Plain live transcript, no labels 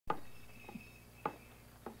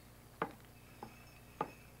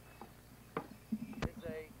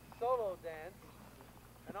dance,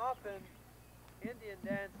 and often Indian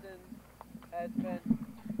dancing has been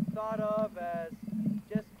thought of as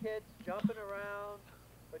just kids jumping around,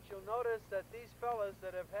 but you'll notice that these fellas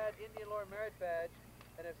that have had Indian Lord Merit Badge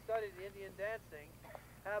and have studied Indian dancing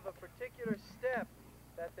have a particular step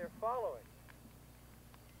that they're following.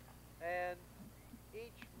 And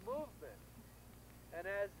each movement, and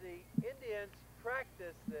as the Indians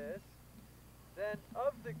practice this, then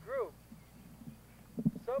of the group,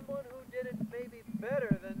 someone who did it maybe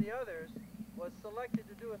better than the others was selected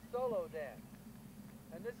to do a solo dance.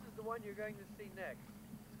 And this is the one you're going to see next.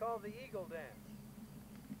 It's called the Eagle Dance.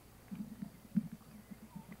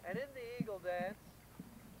 And in the Eagle Dance,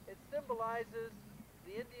 it symbolizes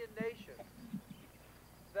the Indian nation,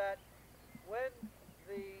 that when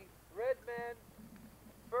the red men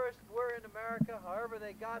first were in America, however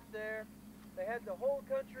they got there, they had the whole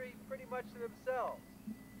country pretty much to themselves.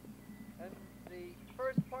 And the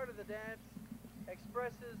first part of the dance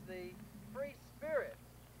expresses the free spirit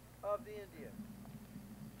of the Indian,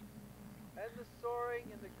 and the soaring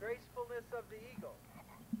and the gracefulness of the eagle.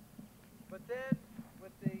 But then,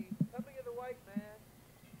 with the coming of the white man,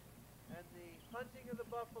 and the hunting of the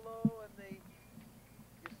buffalo, and the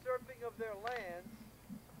usurping of their lands,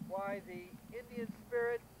 why the Indian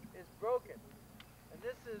spirit is broken. And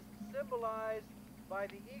this is symbolized by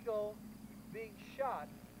the eagle being shot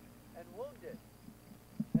and wounded,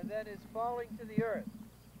 and then is falling to the earth.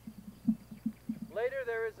 Later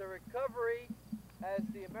there is a recovery as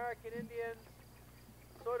the American Indians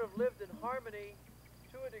sort of lived in harmony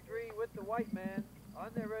to a degree with the white man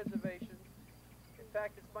on their reservations. In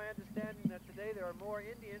fact, it's my understanding that today there are more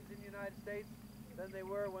Indians in the United States than they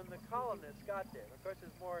were when the colonists got there. Of course,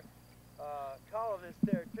 there's more colonists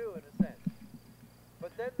there too, in a sense.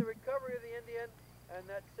 But then the recovery of the Indian, and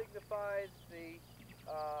that signifies the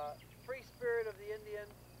free spirit of the Indian,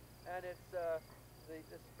 and it's the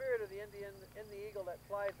spirit of the Indian in the eagle that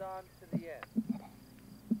flies on to the end.